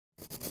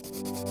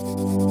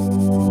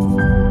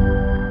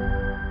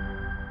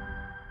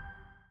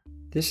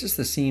This is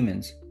the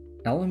Siemens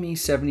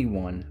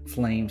Lme71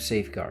 Flame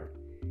Safeguard.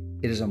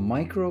 It is a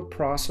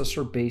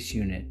microprocessor-based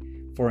unit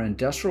for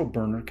industrial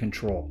burner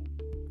control.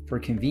 For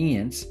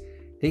convenience,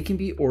 they can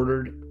be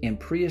ordered and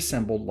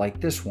pre-assembled like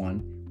this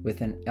one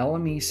with an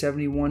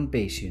Lme71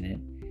 base unit,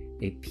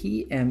 a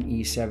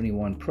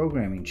PME71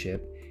 programming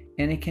chip,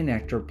 and a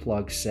connector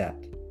plug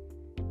set.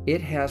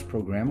 It has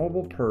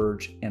programmable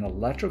purge and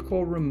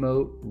electrical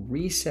remote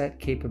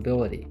reset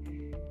capability.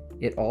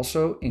 It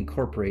also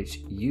incorporates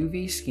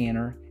UV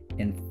scanner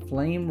and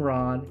flame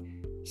rod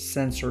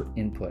sensor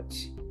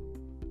inputs.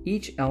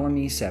 Each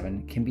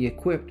LME7 can be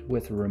equipped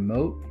with a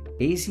remote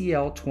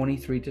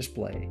AZL23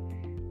 display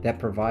that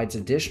provides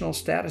additional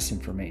status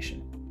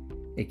information.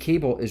 A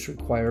cable is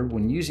required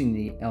when using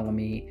the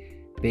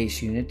LME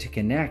base unit to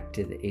connect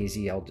to the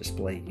AZL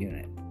display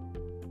unit.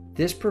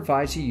 This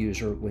provides the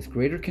user with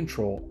greater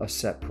control of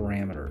set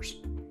parameters.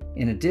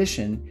 In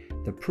addition,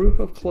 the proof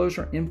of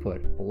closure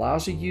input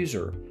allows a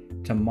user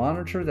to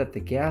monitor that the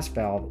gas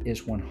valve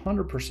is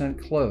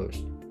 100%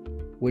 closed,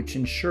 which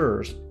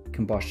ensures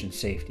combustion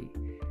safety.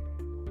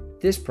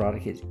 This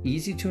product is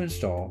easy to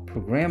install,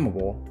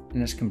 programmable,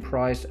 and is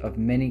comprised of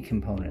many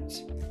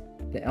components.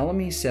 The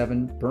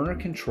LME7 burner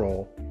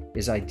control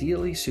is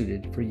ideally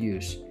suited for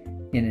use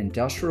in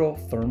industrial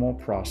thermal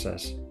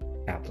process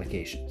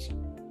applications.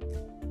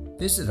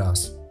 Visit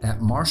us at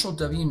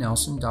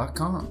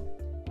marshallwnelson.com.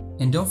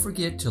 And don't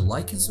forget to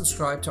like and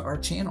subscribe to our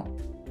channel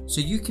so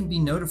you can be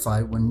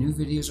notified when new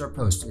videos are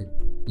posted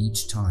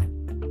each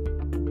time.